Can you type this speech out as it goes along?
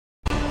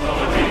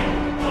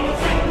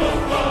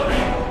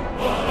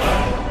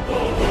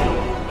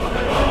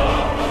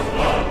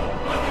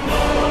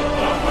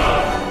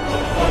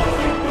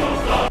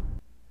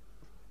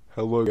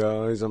Hello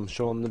guys, I'm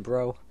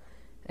Shawnthebro,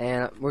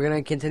 and we're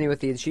gonna continue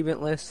with the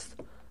achievement list.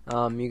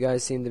 You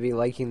guys seem to be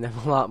liking them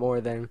a lot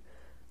more than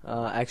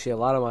actually a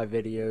lot of my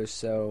videos.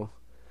 So,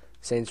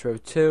 Saints Row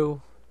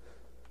 2,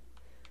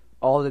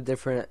 all the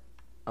different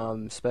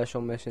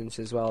special missions,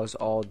 as well as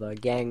all the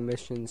gang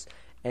missions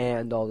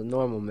and all the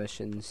normal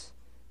missions.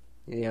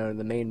 You know,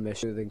 the main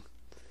mission of the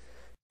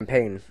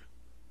campaign.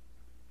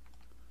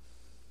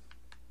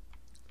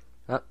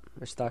 Oh,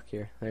 we're stuck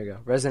here. There you go.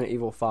 Resident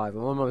Evil 5.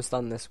 I'm almost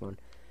done this one.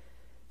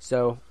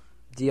 So,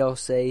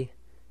 DLC,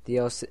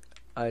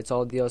 it's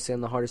all DLC on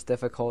the hardest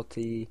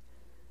difficulty.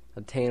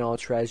 Obtain all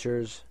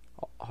treasures,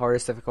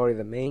 hardest difficulty of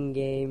the main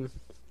game,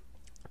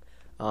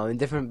 and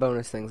different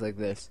bonus things like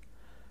this.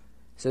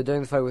 So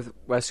during the fight with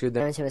Wesker,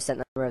 there's a set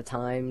number of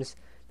times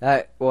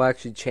that will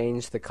actually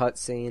change the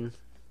cutscene,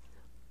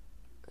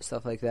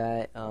 stuff like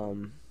that.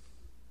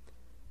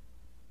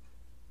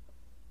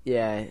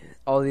 Yeah,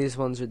 all these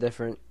ones are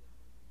different.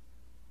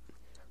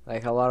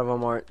 Like a lot of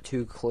them aren't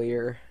too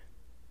clear.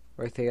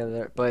 Work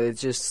together, but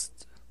it's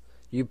just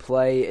you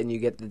play and you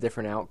get the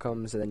different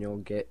outcomes, and then you'll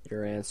get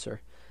your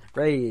answer.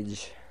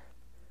 Rage.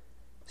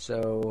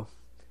 So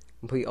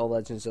complete all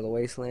Legends of the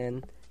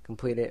Wasteland.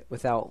 Complete it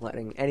without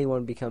letting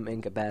anyone become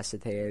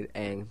incapacitated,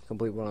 and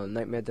complete one on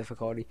Nightmare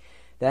difficulty.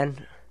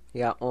 Then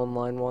you got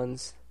online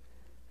ones,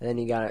 and then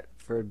you got it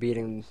for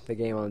beating the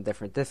game on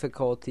different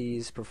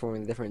difficulties,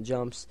 performing different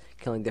jumps,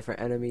 killing different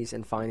enemies,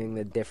 and finding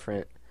the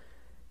different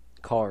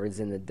cards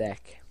in the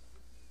deck.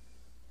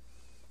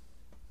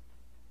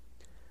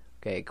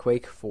 Okay,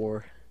 Quake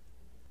 4.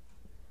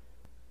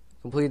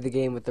 Completed the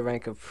game with the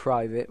rank of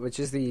Private, which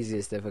is the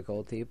easiest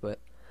difficulty, but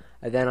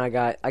then I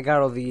got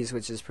all these,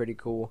 which is pretty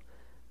cool.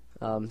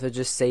 They're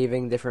just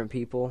saving different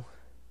people.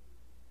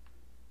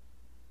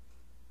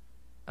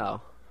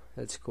 Oh,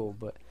 that's cool,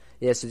 but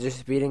yeah, so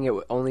just beating it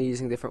only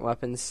using different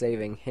weapons,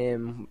 saving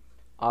him.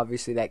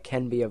 Obviously, that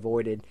can be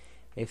avoided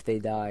if they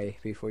die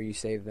before you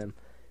save them.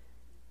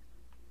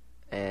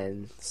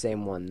 And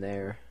same one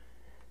there.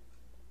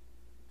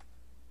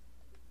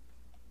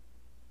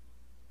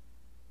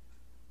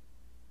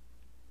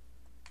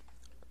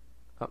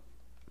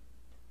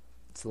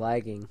 It's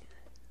lagging.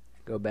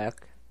 Go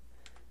back.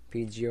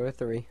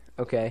 PGR3.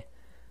 Okay.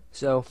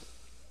 So,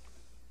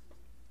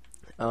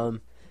 I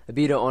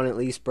beat it on at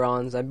least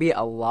bronze. I beat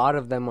a lot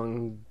of them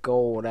on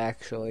gold,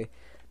 actually.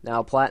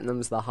 Now,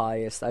 platinum's the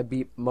highest. I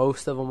beat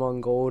most of them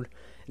on gold,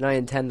 and I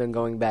intend on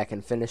going back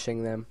and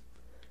finishing them.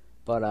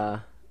 But,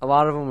 a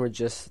lot of them were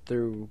just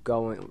through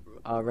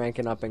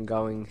ranking up and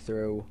going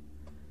through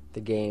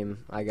the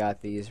game. I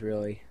got these,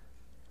 really.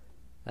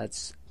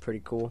 That's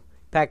pretty cool.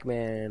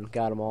 Pac-Man,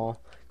 got them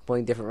all.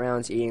 Playing different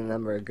rounds, eating the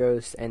number of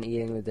ghosts, and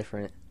eating the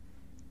different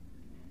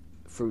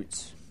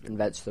fruits and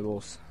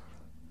vegetables.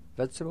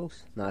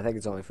 Vegetables? No, I think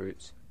it's only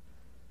fruits.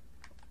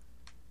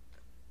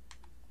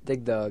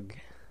 Dig Dug.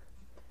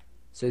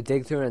 So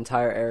dig through an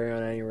entire area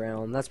on any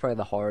round. That's probably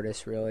the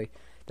hardest, really.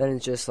 Then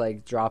it's just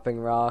like dropping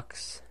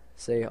rocks.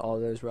 Say all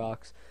those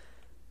rocks.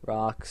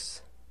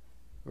 Rocks.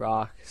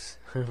 Rocks.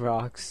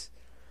 Rocks.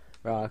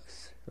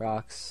 Rocks.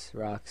 Rocks.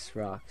 Rocks.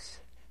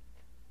 Rocks.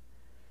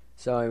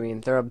 So, I mean,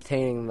 they're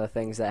obtaining the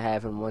things that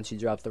happen once you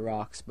drop the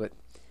rocks, but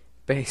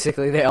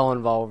basically they all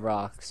involve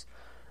rocks.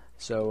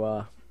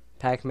 So,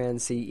 Pac-Man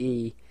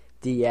CE,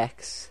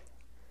 DX.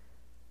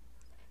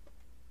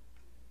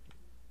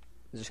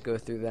 Just go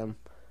through them.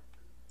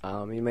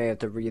 You may have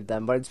to read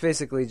them, but it's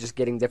basically just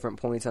getting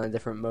different points on the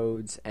different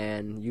modes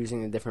and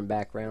using the different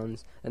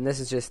backgrounds. And this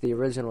is just the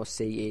original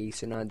CE,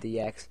 so not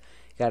DX.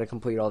 You gotta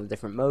complete all the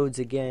different modes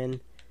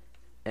again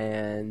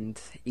and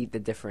eat the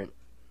different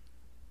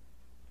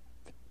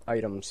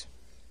items.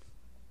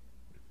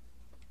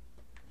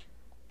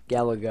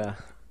 Galaga.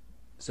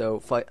 So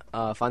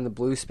find the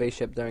blue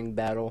spaceship during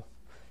battle.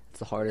 It's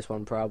the hardest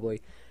one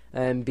probably.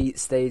 And beat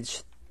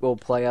stage. We'll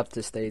play up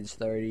to stage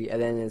 30,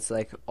 and then it's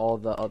like all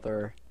the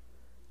other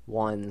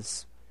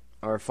ones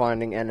are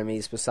finding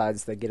enemies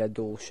besides the get a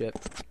dual ship.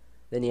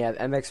 Then you have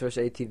MX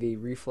vs ATV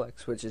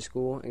Reflex, which is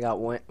cool. You got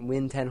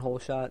win 10 hole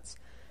shots,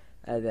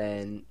 and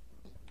then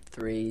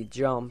 3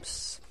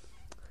 jumps.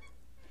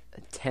 A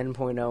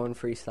 10.0 in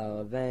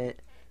freestyle event.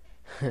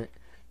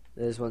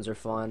 Those ones are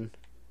fun.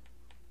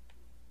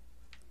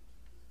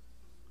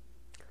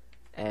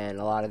 And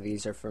a lot of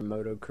these are for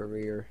Moto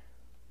Career.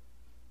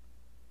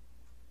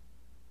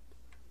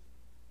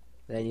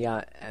 Then you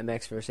got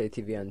MX vs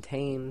ATV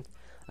Untamed.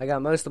 I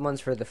got most of the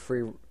ones for the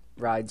free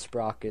ride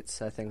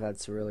sprockets. I think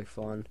that's really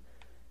fun.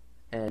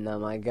 And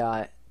I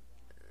got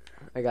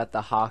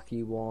the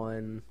hockey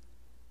one.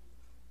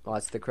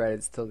 Lots of the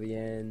credits till the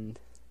end.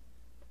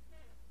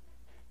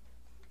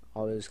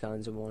 All those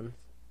kinds of ones.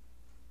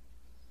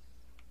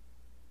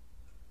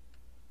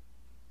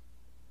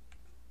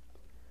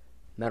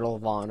 Medal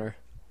of Honor.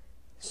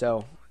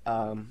 So,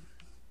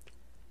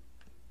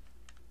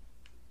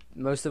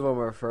 most of them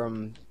are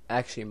from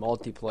actually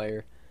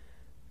multiplayer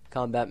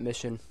combat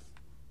mission.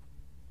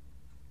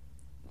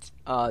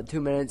 2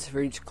 minutes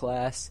for each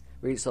class.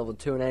 Reach level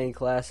 2 in any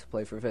class.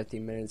 Play for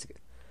 15 minutes.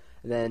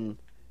 And then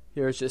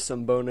Here's just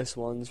some bonus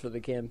ones for the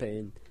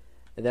campaign,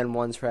 and then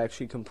ones for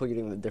actually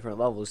completing the different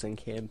levels in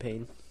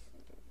campaign.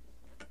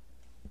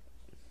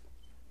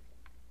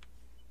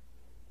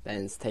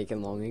 Then it's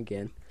taking long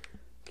again.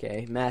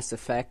 Okay, Mass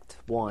Effect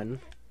 1.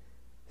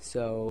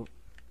 So,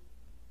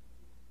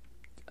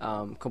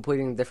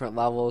 completing different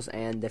levels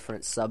and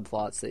different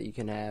subplots that you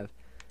can have,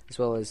 as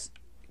well as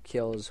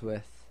kills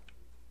with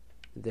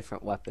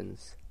different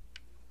weapons.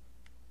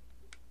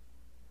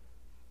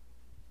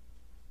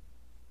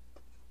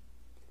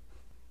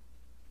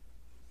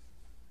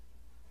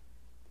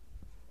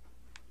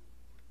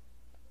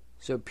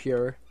 So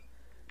Pure,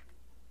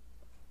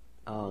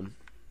 build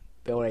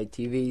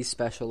ATVs,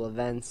 special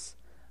events.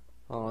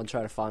 I'll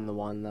try to find the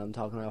one that I'm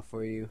talking about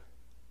for you.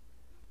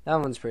 That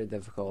one's pretty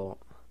difficult.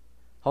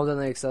 Hold on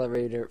the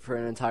accelerator for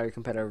an entire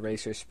competitive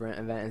race or sprint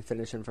event and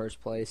finish in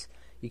first place.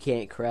 You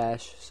can't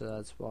crash, so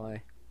that's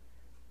why.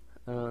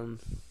 I'm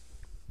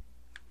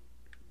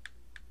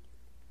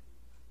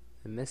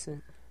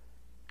missing.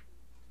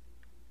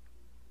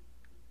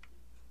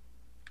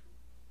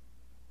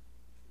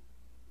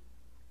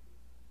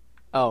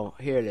 Oh,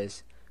 here it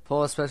is.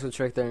 Pull a special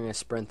trick during a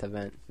sprint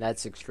event.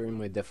 That's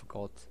extremely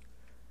difficult.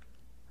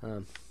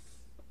 I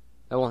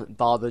won't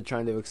bother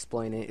trying to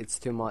explain it. It's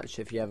too much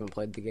if you haven't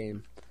played the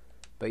game.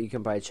 But you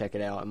can probably check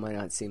it out. It might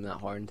not seem that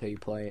hard until you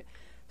play it.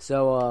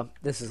 So,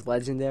 this is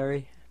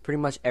legendary. Pretty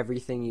much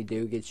everything you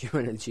do gets you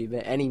an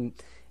achievement.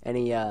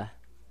 Any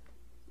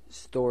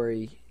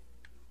story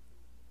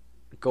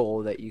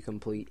goal that you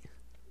complete.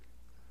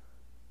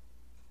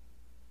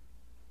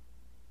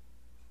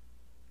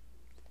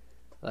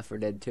 Left 4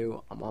 Dead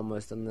 2, I'm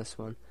almost done this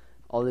one.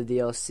 All the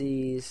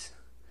DLCs.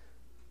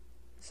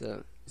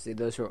 So, see,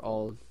 those are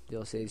all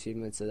DLC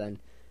achievements. So then,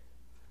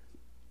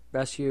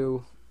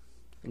 rescue,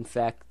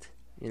 infect,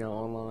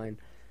 online.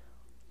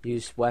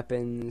 Use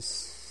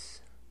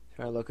weapons.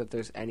 Try to look if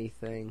there's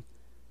anything.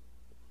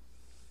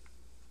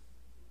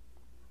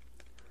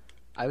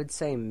 I would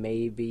say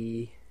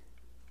maybe...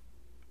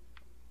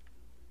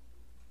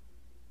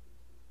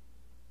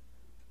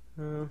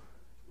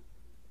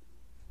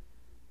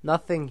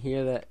 nothing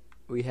here that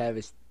we have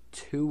is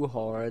too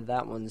hard.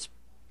 That one's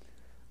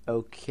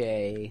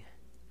okay.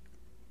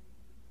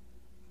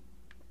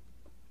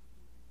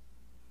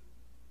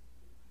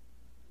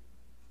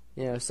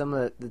 Some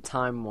of the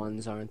time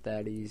ones aren't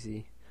that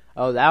easy.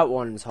 Oh, that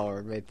one's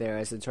hard right there.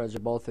 As it charges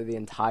both of the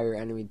entire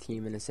enemy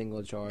team in a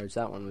single charge.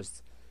 That one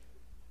was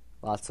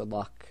lots of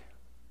luck.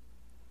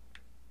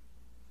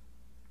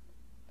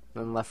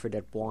 And Left 4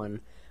 Dead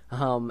 1.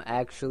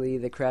 Actually,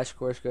 the crash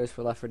course goes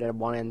for Left 4 Dead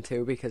 1 and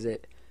 2 because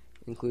it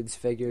includes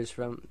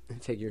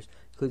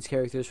includes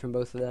characters from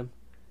both of them.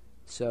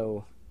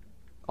 So,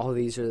 all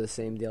these are the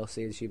same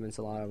DLC achievements,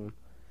 a lot of them.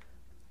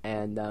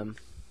 And,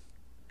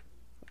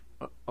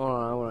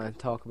 I want to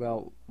talk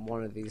about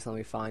one of these. Let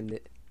me find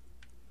it.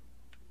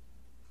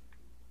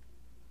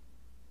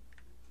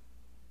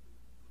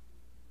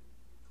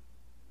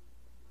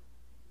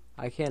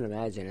 I can't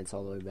imagine it's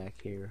all the way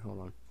back here. Hold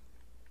on.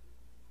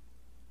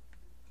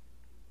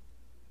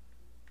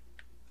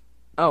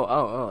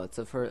 Oh, it's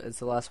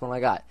the last one I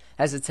got.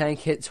 As a tank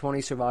hit 20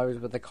 survivors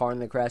with a car in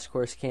the Crash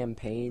Course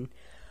campaign.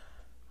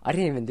 I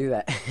didn't even do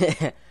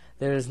that.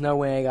 There's no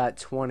way I got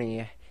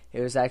 20. It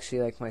was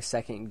actually like my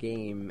second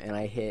game, and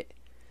I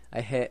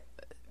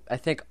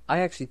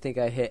actually think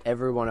I hit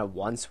everyone at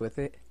once with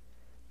it,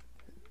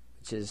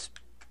 which is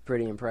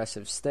pretty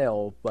impressive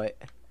still, but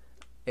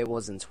it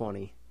wasn't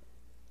 20.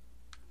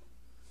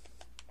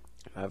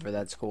 However,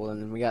 that's cool.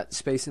 And then we got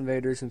Space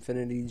Invaders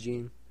Infinity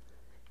Gene.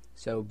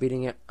 So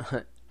beating it,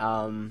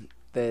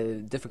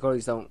 the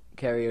difficulties don't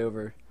carry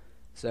over.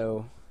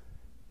 So,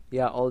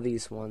 yeah, all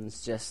these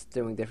ones just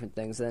doing different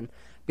things. Then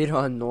beat it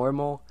on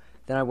normal,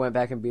 then I went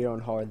back and beat it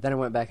on hard, then I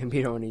went back and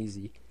beat it on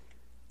easy.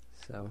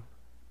 So,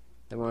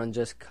 then we're on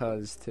just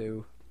cuz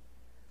too.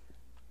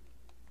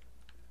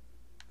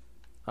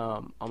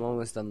 I'm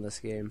almost done this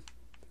game.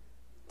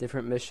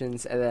 Different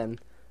missions, and then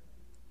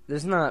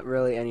there's not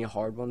really any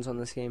hard ones on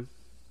this game.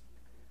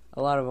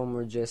 A lot of them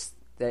were just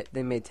that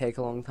they may take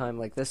a long time,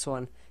 like this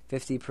one,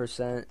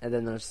 50%, and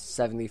then there's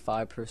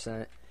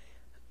 75%.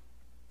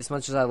 As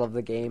much as I love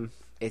the game,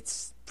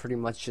 it's pretty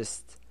much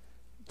just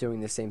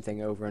doing the same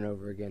thing over and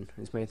over again,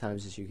 as many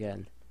times as you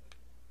can.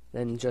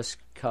 Then Just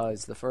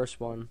Cause, the first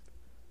one,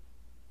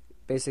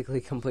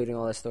 basically completing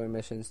all the story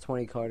missions,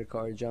 20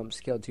 car-to-car jumps,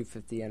 kill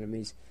 250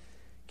 enemies,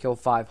 kill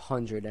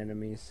 500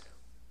 enemies.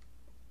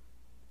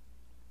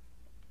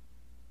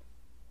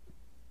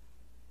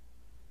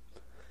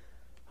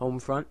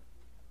 Homefront.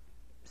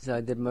 So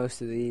I did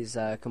most of these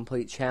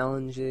complete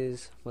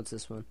challenges. What's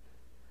this one?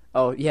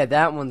 Oh, yeah,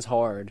 that one's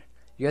hard.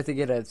 You have to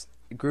get a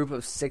group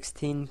of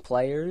 16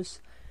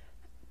 players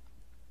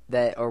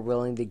that are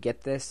willing to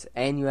get this,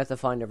 and you have to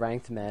find a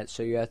ranked match,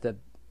 so you have to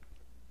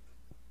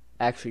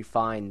actually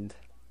find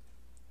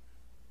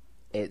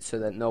it so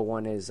that no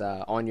one is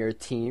on your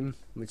team,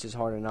 which is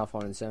hard enough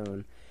on its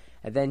own.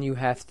 And then you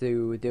have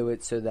to do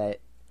it so that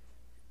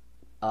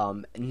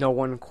No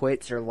one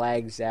quits or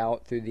lags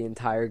out through the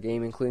entire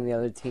game, including the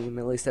other team.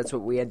 At least that's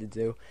what we had to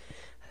do.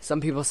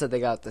 Some people said they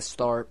got the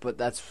start, but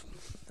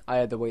I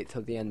had to wait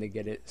till the end to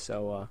get it.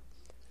 So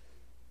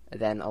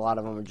then a lot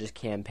of them were just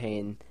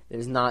campaign.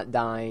 There's not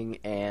dying,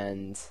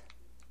 and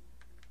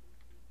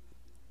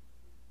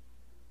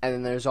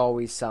then there's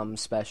always some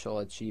special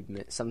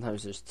achievement.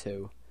 Sometimes there's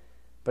two,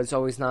 but it's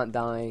always not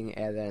dying,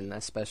 and then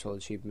a special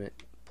achievement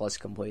plus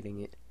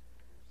completing it.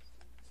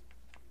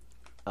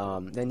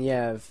 Then you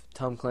have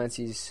Tom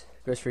Clancy's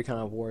Ghost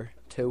Recon War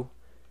 2.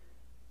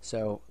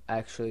 So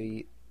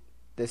actually,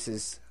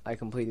 I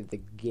completed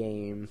the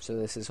game, so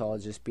this is all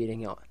just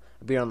beating on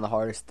the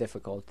hardest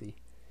difficulty.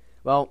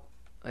 Well,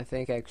 I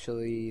think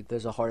actually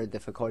there's a harder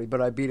difficulty,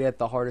 but I beat it at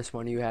the hardest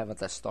one you have at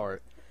the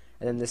start.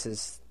 And then this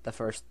is the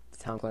first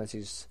Tom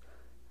Clancy's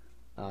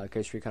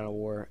Ghost Recon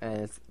War,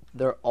 and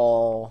they're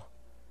all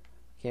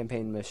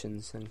campaign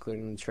missions,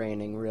 including the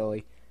training,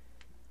 really.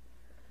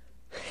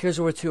 Here's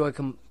War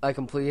 2 I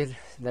completed.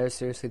 There's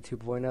seriously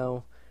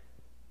 2.0.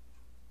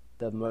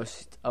 The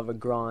most of a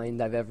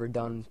grind I've ever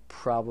done,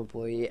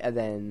 probably. And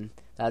then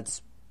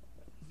that's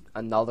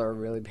another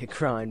really big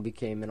grind.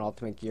 Became an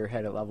Ultimate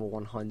Gearhead at level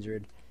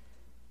 100.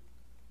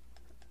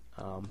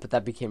 But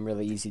that became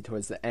really easy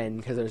towards the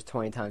end because there's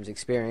 20 times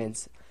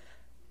experience.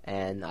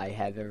 And I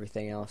have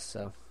everything else.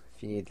 So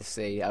if you need to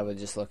see, I would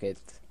just look at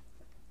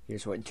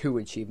here's what 2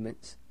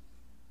 achievements.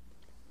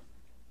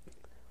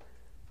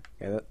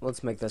 Okay,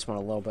 let's make this one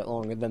a little bit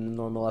longer than the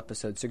normal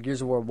episode. So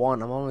Gears of War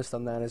 1, I'm almost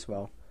on that as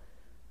well.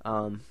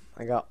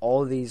 I got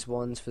all these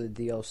ones for the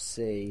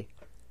DLC.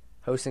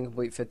 Host and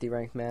complete 50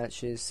 ranked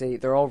matches. See,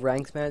 they're all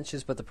ranked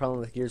matches, but the problem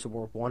with Gears of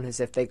War 1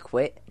 is if they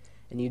quit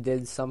and you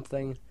did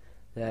something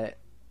that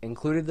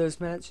included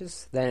those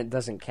matches, then it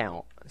doesn't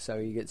count. So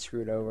you get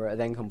screwed over, and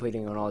then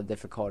completing on all the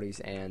difficulties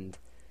and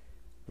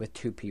with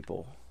 2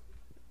 people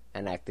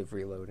and active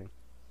reloading.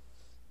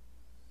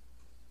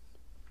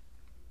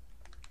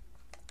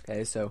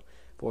 Okay, so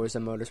Forza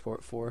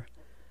Motorsport 4,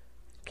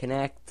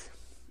 Connect,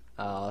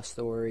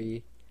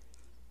 story,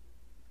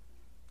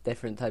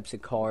 different types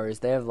of cars.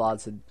 They have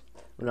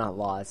not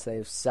lots, they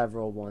have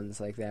several ones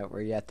like that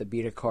where you have to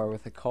beat a car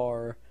with a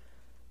car.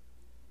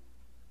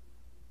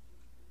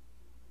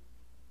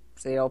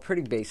 So, all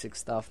pretty basic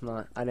stuff.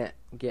 I didn't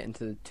get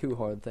into the too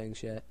hard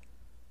things yet.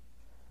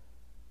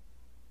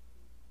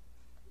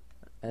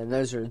 And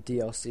those are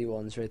DLC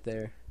ones right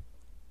there.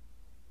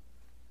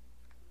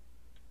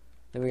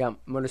 Then we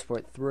got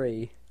Motorsport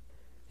 3.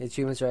 The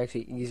achievements are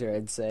actually easier,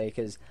 I'd say,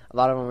 because a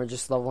lot of them are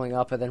just leveling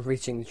up and then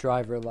reaching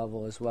driver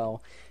level as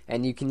well.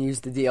 And you can use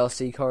the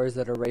DLC cars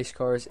that are race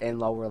cars in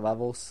lower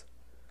levels,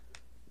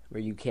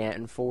 where you can't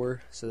in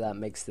 4, so that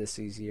makes this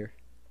easier.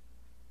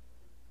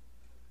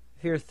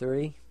 Here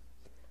 3.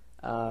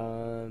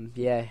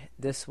 Yeah,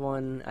 this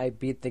one, I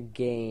beat the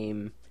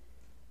game,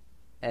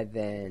 and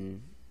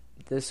then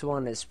this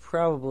one is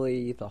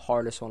probably the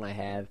hardest one I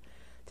have.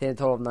 A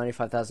total of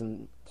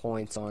 95,000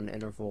 points on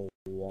interval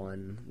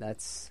 1.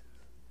 That's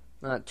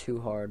not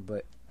too hard,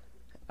 but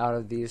out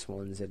of these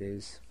ones it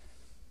is.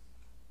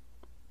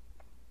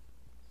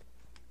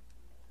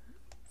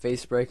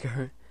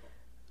 Facebreaker.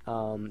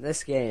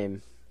 This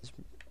game,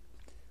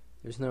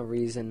 there's no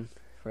reason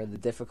for the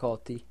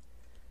difficulty.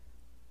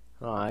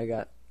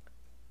 Is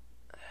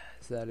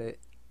that it?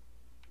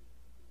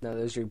 No,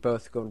 those are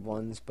both good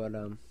ones, but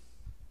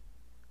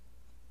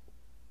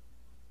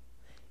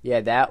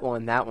yeah, that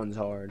one's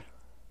hard.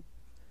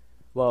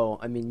 Well,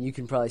 I mean, you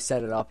can probably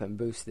set it up and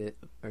boost it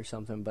or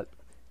something, but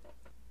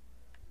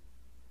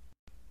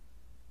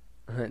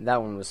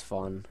that one was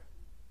fun.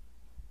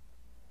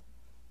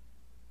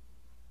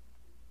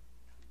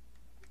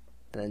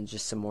 And then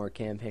just some more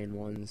campaign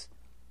ones.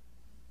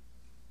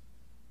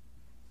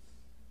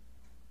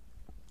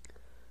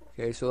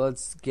 Okay, so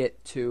let's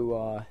get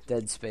to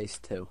Dead Space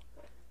 2.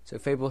 So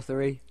Fable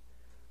 3,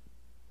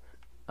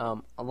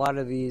 a lot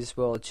of these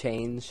will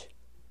change.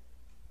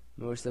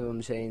 Most of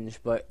them change,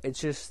 but it's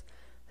just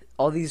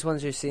all these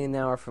ones you're seeing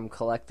now are from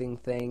collecting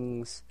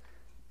things.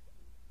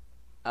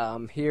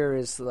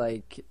 Here's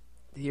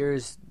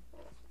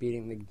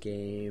beating the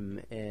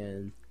game,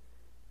 and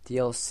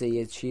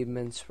DLC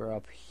achievements were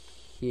up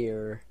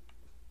here.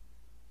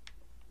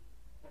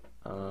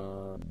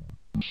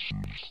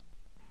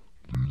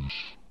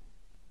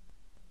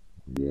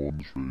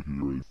 These ones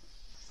right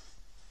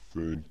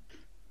here, I think.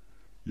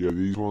 Yeah,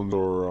 these ones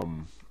are,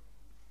 I'm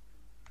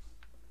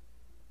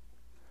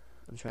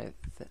trying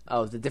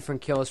to the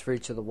different kills for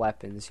each of the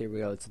weapons. Here we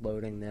go, it's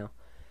loading now.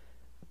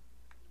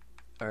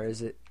 Or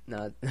is it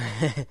not?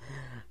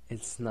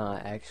 It's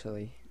not,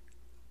 actually.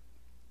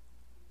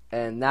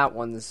 And that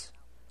one's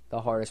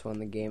the hardest one in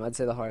the game. I'd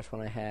say the hardest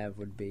one I have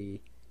would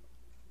be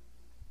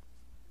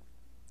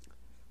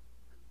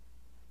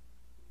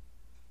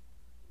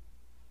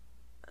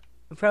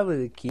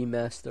probably the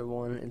Keymaster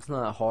one. It's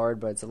not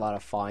hard, but it's a lot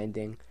of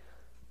finding.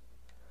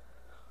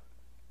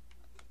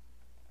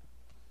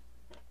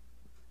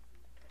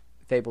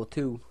 Fable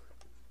 2.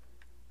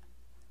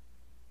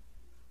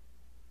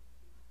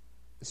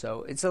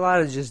 So it's a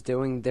lot of just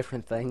doing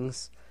different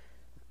things.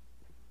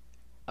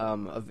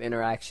 of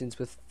interactions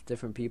with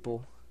different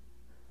people.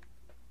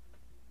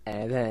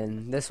 And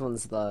then this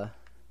one's a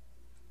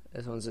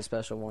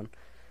special one.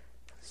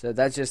 So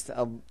that's just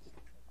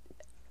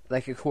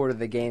like a quarter of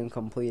the game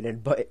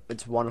completed, but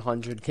it's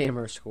 100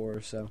 gamer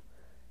score, so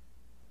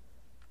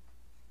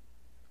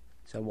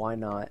why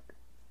not?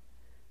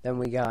 Then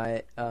we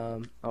got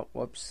oh,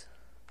 whoops.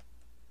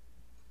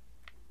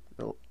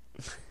 Oh,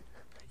 are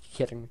you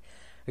kidding me?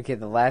 Okay,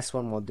 the last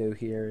one we'll do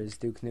here is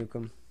Duke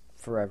Nukem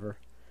Forever.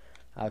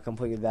 I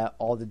completed that,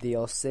 all the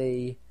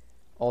DLC,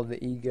 all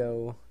the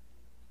ego.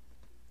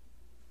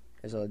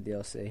 There's all the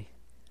DLC.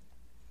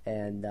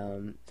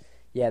 And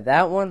yeah,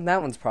 that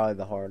one's probably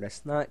the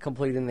hardest. Not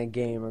completing the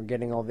game or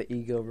getting all the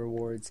ego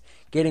rewards.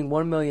 Getting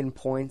 1 million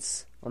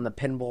points on the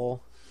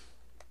pinball.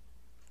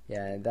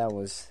 Yeah,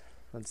 let's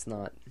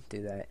not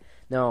do that.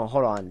 No,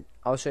 hold on.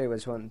 I'll show you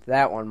which one.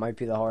 That one might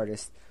be the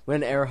hardest.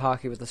 Win air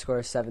hockey with the score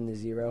of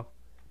 7-0.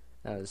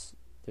 There's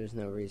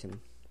no reason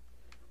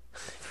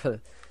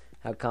for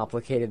how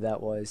complicated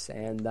that was.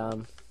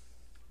 And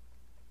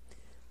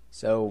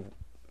so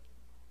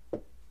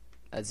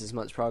that's as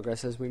much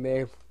progress as we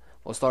made.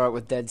 We'll start out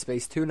with Dead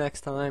Space 2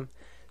 next time.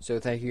 So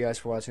thank you guys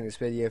for watching this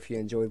video. If you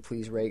enjoyed,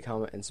 please rate,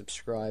 comment, and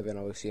subscribe, and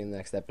I will see you in the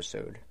next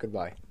episode.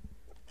 Goodbye.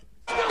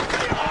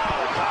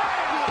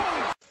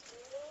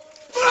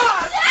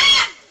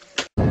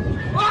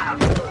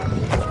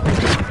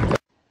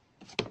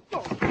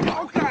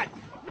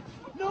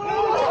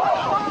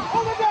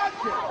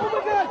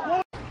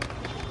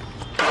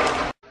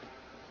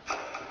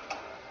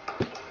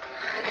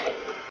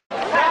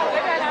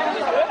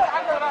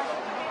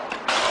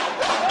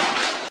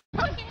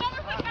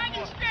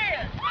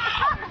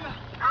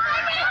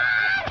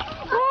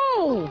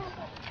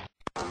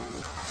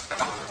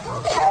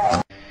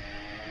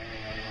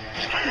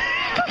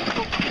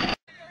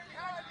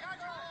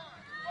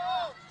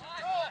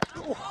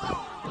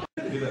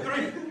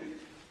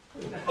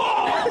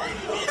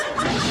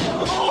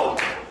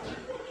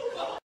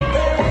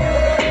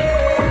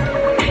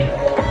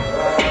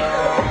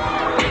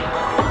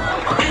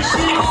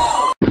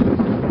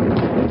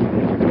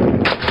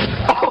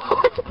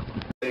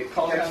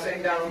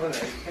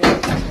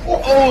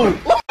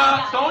 Oh!